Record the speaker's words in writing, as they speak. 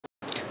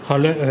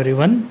Hello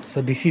everyone.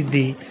 So this is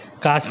the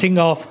casting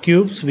of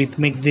cubes with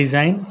mixed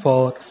design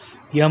for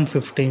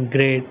M-15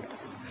 grade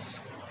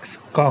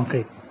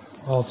concrete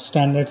of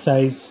standard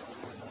size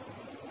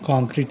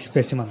concrete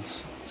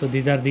specimens. So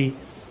these are the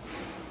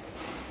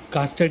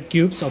casted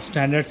cubes of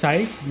standard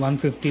size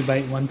 150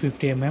 by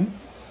 150 mm.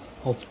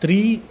 Of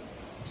three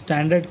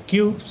standard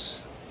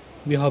cubes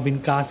we have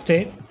been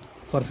casted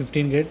for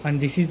 15 grade, and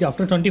this is the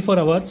after 24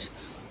 hours.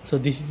 So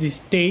this is the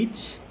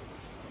stage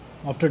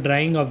after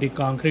drying of the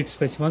concrete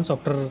specimens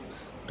after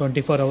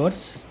 24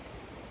 hours.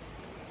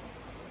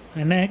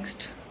 And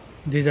next,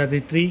 these are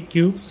the three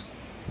cubes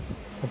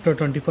after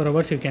 24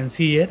 hours. You can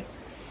see here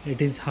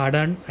it is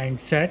hardened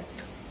and set.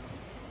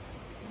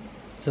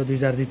 So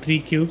these are the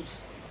three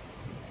cubes.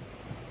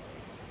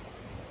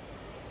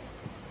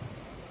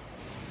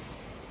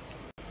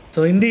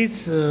 So in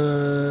this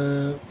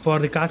for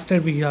the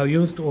casted we have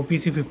used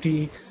OPC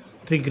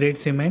 53 grade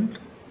cement,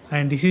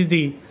 and this is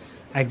the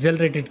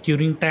accelerated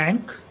curing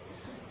tank,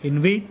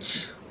 in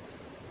which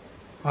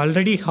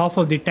already half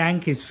of the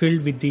tank is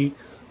filled with the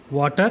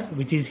water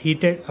which is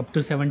heated up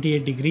to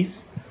 78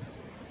 degrees.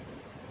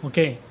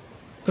 Okay,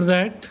 after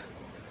that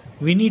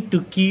we need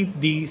to keep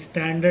the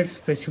standard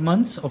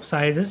specimens of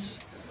sizes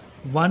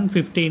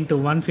 150 into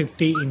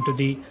 150 into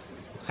the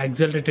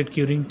accelerated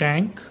curing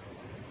tank.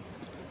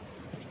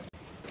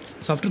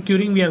 So after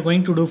curing we are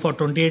going to do for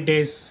 28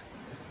 days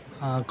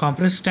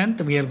compressed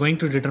strength. We are going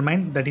to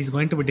determine, that is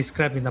going to be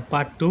described in the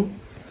part 2,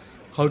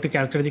 how to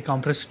calculate the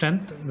compressed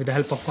strength with the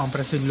help of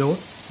compressive load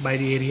by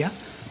the area.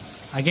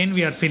 Again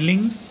we are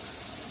filling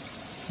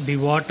the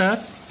water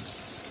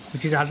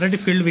which is already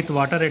filled with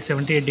water at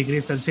 78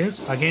 degrees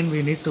Celsius. Again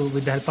we need to,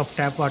 with the help of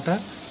tap water,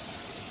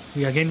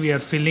 we are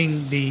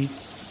filling the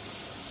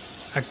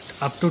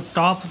up to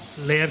top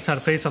layer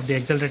surface of the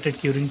accelerated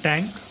curing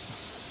tank.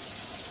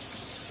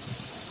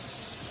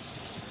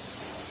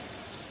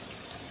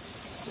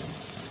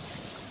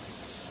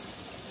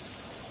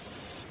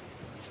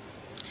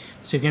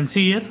 So you can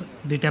see here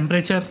the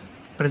temperature,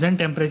 present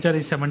temperature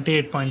is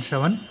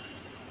 78.7.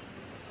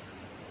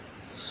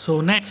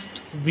 So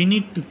next we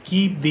need to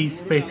keep these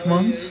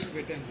specimens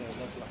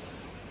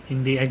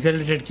in the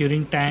accelerated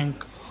curing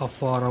tank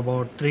for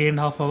about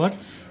 3.5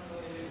 hours.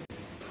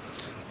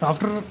 So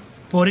after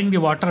pouring the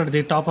water at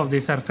the top of the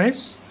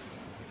surface,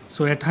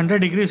 so at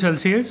 100 degrees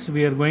Celsius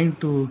we are going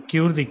to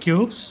cure the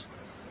cubes.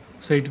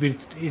 So it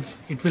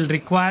will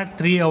require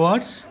 3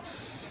 hours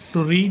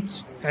to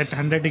reach at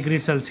 100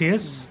 degrees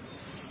Celsius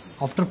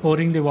after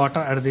pouring the water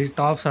at the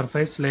top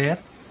surface layer.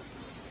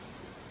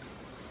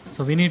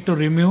 So we need to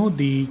remove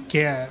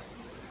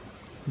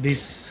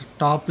this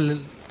top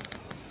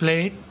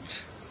plate.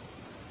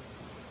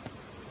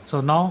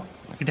 So now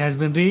it has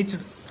been reached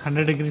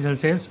 100 degrees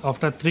Celsius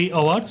after 3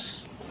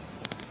 hours.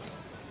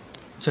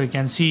 So you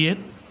can see it.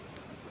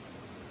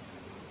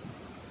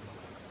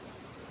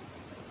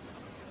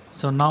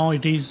 So now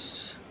it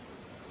is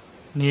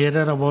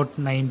nearer about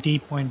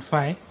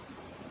 90.5.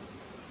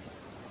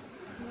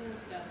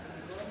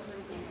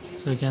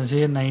 So you can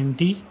see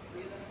 99.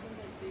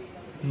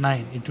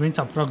 It means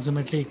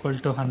approximately equal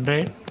to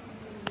 100.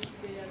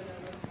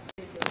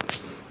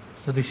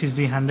 So this is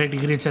the 100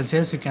 degrees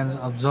Celsius. You can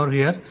observe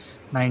here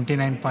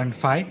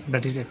 99.5.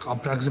 That is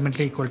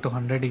approximately equal to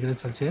 100 degrees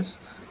Celsius.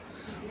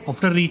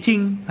 After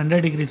reaching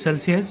 100 degrees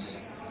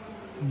Celsius,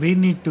 we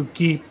need to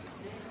keep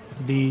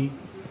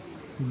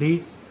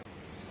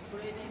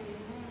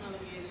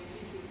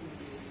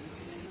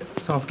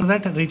so after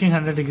that, reaching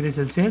 100 degrees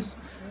Celsius,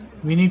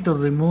 we need to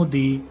remove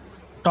the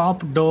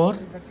top door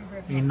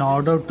in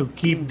order to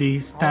keep the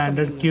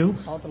standard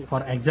cubes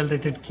for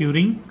accelerated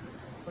curing.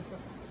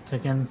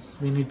 Seconds,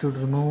 we need to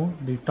remove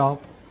the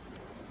top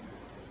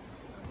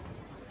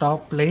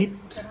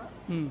plate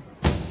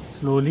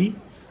slowly.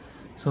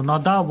 So now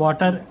the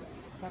water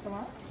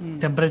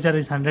temperature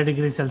is 100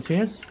 degrees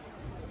Celsius.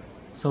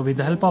 So with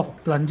the help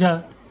of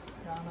plunger,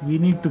 we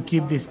need to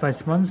keep the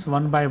specimens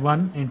one by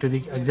one into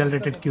the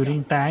accelerated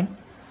curing tank.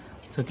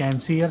 So you can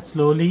see here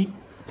slowly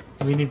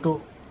we need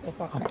to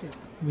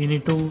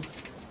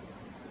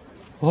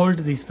hold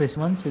the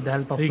specimens with the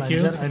help of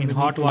plunger and in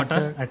hot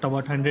water at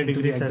about 100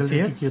 degrees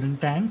Celsius curing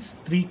tanks.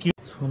 3 cubes.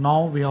 So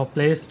now we have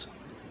placed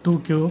 2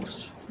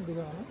 cubes,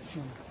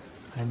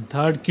 and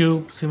third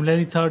cube,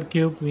 similarly third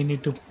cube we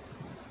need to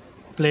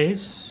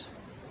place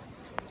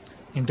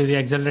into the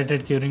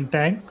accelerated curing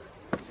tank.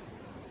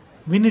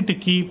 We need to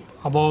keep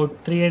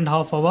about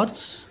 3.5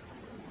 hours.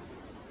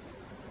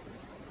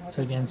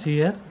 So you can see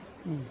here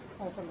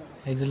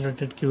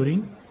accelerated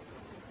curing.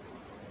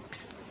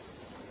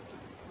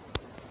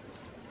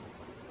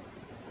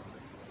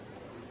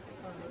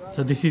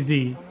 So this is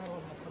the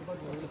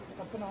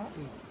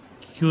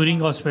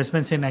curing of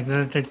specimens in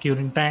accelerated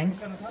curing tank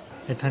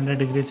at 100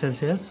 degrees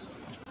Celsius.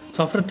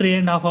 So after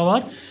 3.5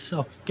 hours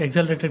of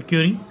accelerated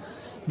curing,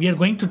 we are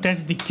going to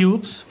test the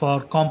cubes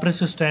for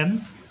compressive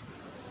strength.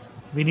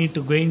 We need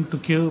to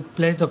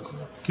place the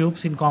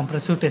cubes in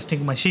compressive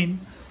testing machine,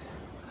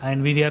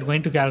 and we are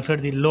going to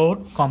calculate the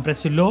load,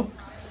 compressive load,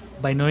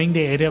 by knowing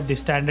the area of the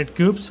standard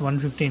cubes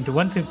 150 into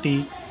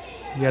 150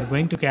 we are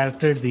going to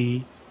calculate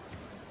the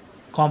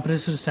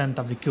compressive strength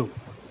of the cube.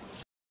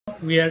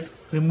 We are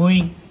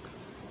removing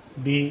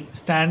the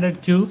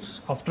standard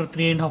cubes after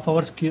 3.5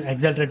 hours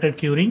accelerated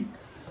curing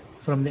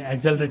from the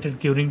accelerated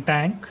curing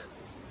tank.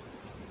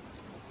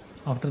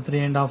 After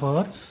 3.5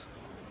 hours,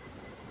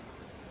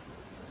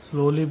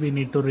 slowly we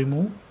need to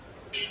remove.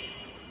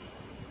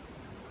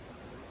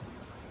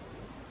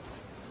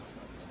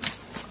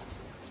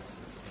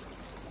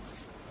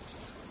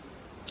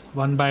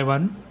 One by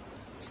one.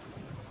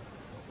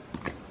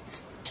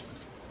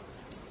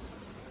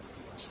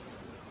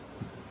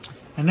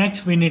 And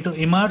next we need to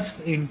immerse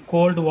in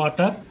cold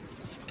water,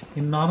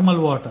 in normal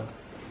water.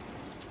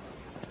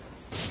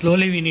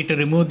 Slowly we need to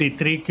remove the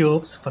 3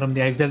 cubes from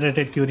the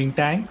accelerated curing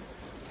tank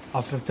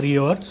after 3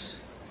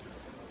 hours.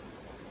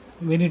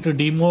 We need to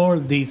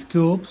demold these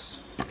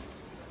cubes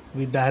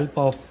with the help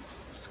of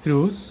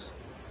screws.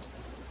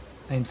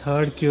 And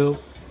third cube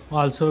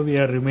also we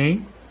are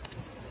removing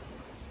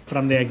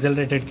from the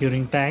accelerated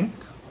curing tank.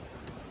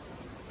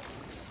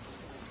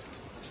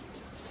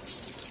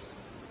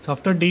 So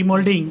after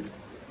demolding,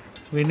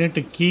 we need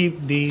to keep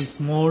these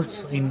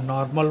molds in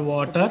normal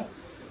water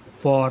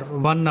for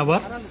 1 hour.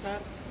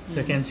 So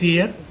you can see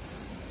here,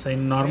 so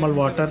in normal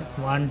water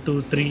 1,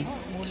 2, 3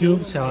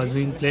 cubes have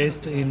been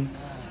placed in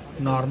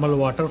normal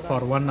water for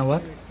 1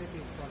 hour.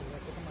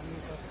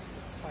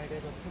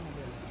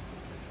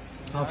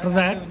 After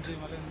that,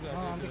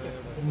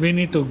 we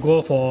need to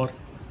go for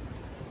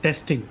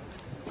testing,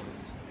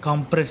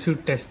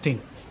 compressive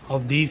testing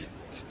of these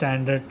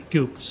standard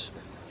cubes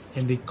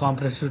in the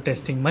compressive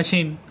testing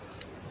machine.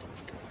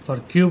 For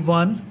cube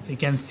 1, you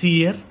can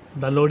see here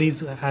the load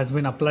has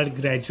been applied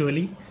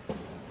gradually.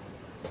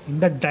 In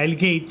the dial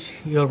gauge,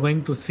 you are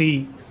going to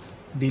see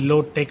the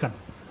load taken.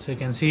 So you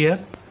can see here,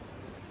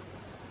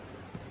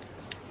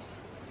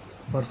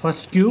 for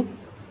first cube,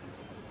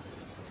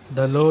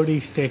 the load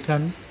is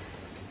taken.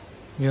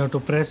 You have to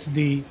press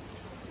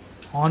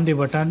on the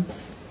button,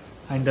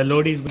 and the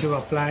load is going to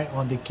apply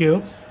on the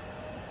cubes.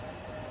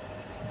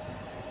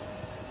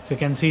 So you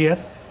can see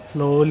here,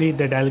 slowly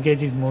the dial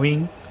gauge is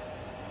moving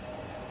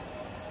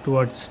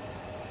towards.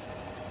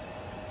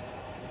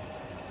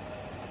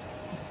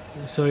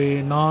 So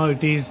now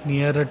it is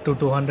nearer to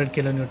 200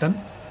 kilonewton.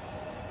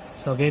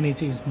 So again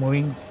it is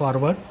moving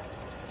forward.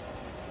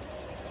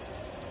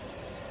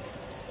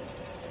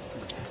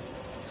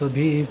 So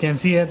you can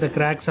see here the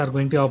cracks are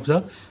going to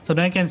observe. So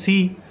now you can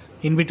see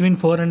in between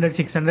 400,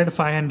 600,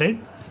 500.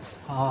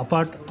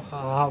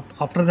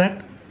 After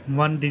that,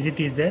 one digit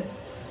is there,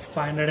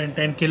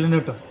 510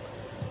 kilonewton.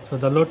 So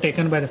the load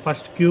taken by the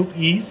first cube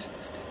is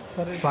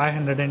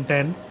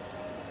 510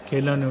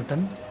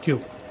 kilonewton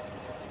cube.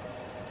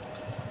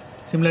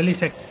 Similarly,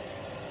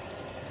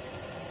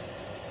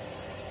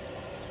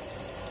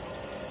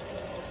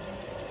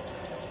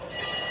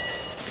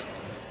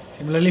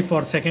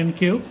 for second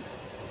cube,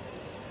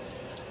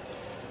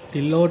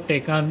 the load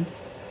taken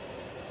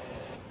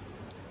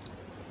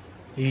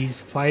is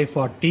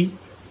 540.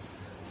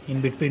 In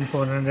between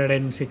 400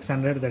 and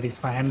 600, that is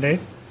 500.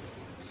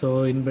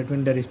 So in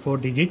between there is 4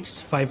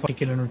 digits, 540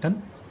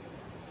 kilonewton.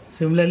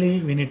 Similarly,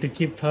 we need to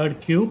keep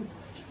third cube.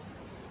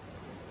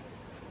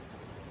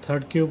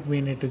 Third cube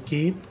we need to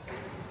keep.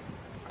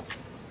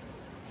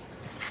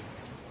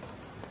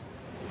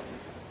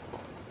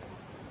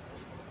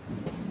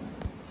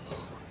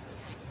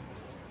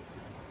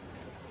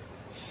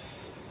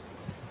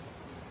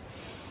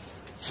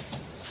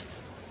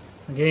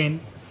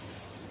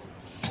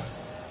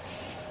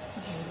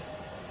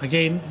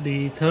 Again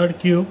the third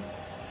cube,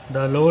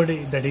 the load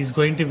that is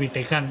going to be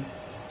taken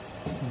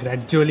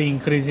gradually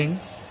increasing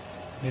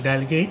the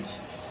dial gauge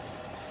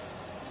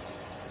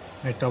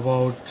at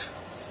about,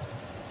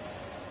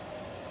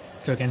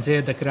 so you can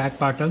say the crack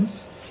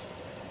patterns.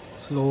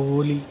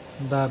 Slowly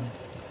the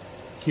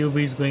cube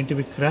is going to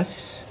be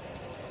crushed.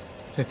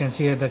 So you can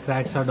see here the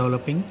cracks are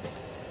developing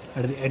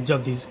at the edge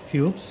of these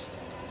cubes.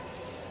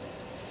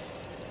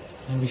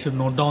 And we should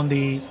note down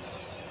the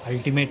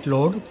ultimate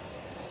load.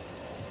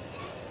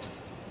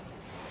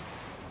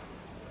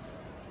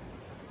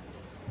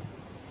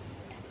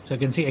 So you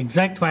can see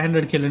exact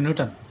 500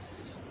 kilonewton.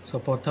 So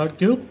for third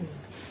cube,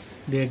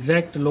 the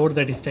exact load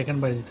that is taken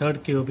by the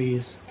third cube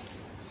is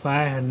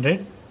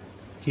 500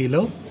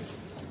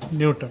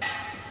 kilonewton.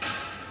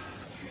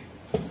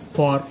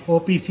 For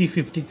OPC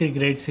 53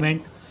 grade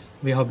cement,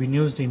 we have been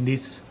used in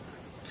these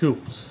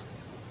cubes.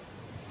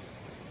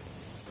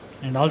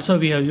 And also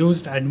we have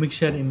used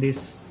admixture in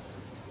these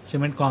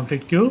cement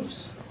concrete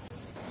cubes.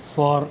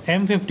 For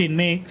M-15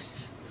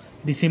 mix,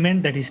 the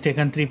cement that is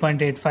taken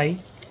 3.85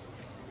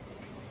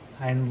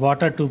 and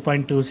water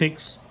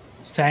 2.26,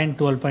 sand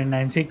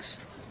 12.96,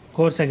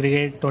 coarse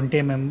aggregate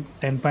 20 mm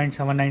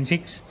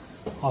 10.796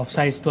 of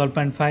size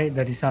 12.5,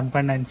 that is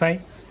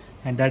 7.95,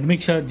 and the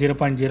admixture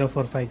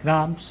 0.045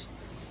 grams.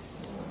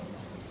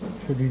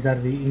 So these are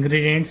the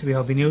ingredients we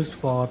have been used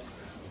for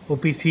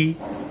OPC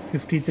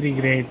 53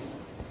 grade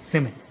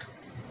cement.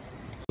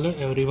 Hello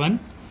everyone.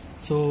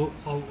 So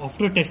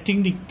after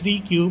testing the 3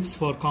 cubes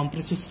for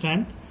compressive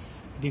strength,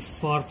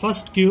 For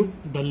first cube,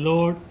 the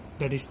load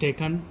that is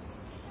taken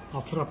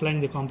after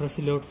applying the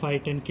compressive load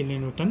 510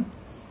 kilonewton,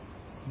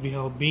 we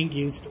have being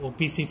used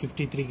OPC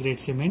 53 grade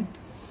cement.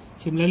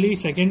 Similarly,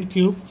 second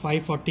cube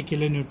 540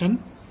 kilonewton,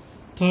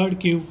 third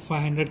cube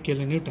 500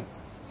 kilonewton.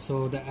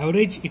 So the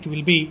average it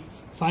will be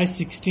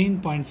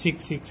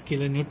 516.66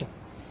 kilonewton.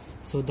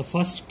 So the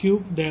first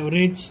cube, the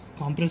average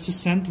compressive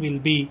strength will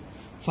be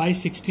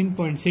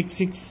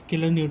 516.66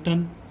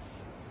 kilonewton.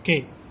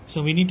 Okay,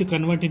 so we need to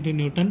convert into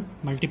Newton,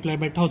 multiply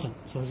by 1000.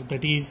 So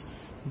that is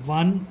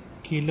 1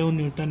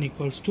 kilonewton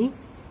equals to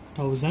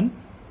 1000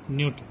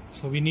 Newton.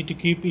 So we need to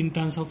keep in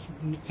terms of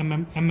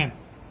mm,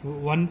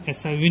 1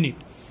 SI unit.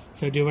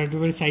 So divided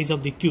by size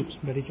of the cubes,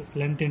 that is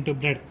length into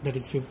breadth, that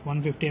is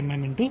 150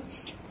 mm into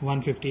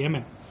 150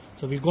 mm.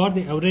 So we got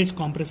the average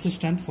compressive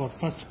strength for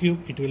first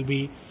cube, it will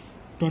be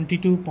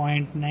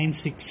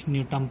 22.96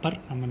 Newton per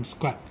mm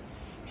square.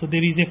 So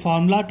there is a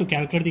formula to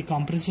calculate the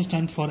compressive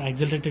strength for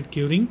accelerated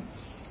curing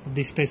of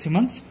the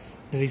specimens.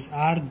 There is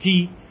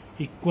Rg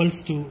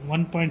equals to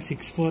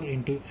 1.64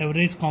 into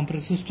average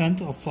compressive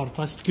strength for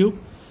first cube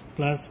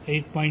plus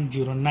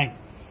 8.09.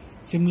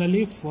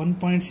 Similarly,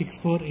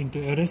 1.64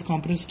 into average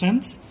compressive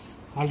strength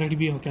already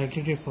we have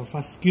calculated for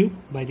first cube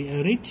by the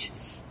average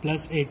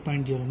plus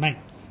 8.09.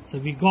 So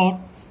we got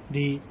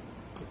the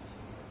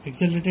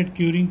accelerated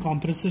curing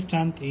compressive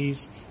strength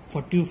is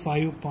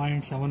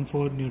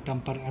 45.74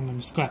 Newton per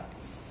mm square.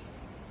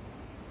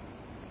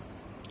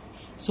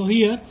 So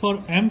here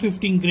for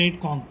M-15 grade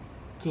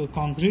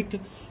concrete,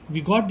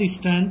 we got the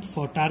strength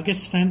for target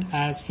strength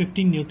as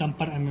 15 Newton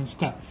per mm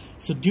square.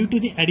 So due to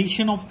the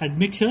addition of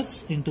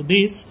admixtures into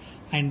this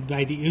and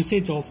by the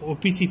usage of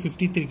OPC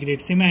 53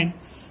 grade cement,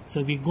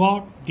 so we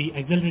got the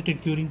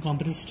accelerated curing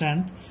compressive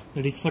strength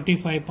that is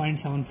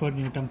 45.74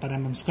 Newton per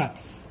mm square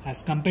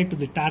as compared to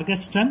the target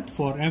strength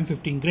for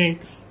M-15 grade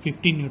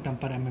 15 Newton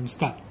per mm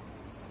square.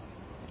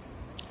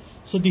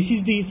 So this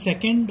is the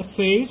second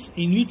phase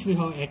in which we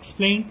have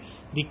explained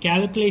the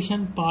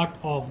calculation part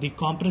of the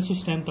compressive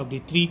strength of the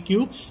three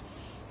cubes.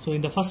 So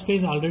in the first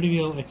phase already we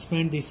have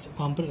explained this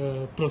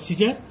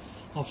procedure.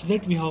 After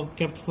that we have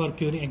kept for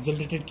curing,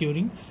 accelerated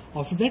curing.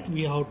 After that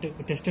we have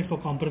tested for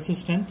compressive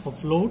strength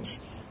of loads.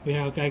 We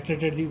have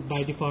calculated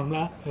by the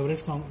formula,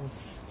 average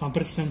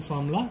compressive strength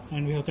formula,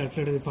 and we have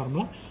calculated the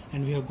formula,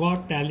 and we have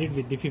got tallied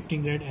with the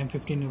 15 grade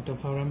M-15 Newton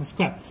per mm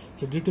square.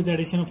 So due to the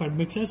addition of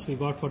admixtures, we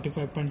got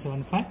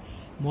 45.75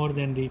 more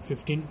than the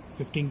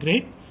 15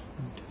 grade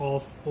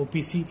of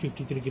OPC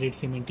 53 grade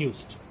cement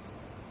used.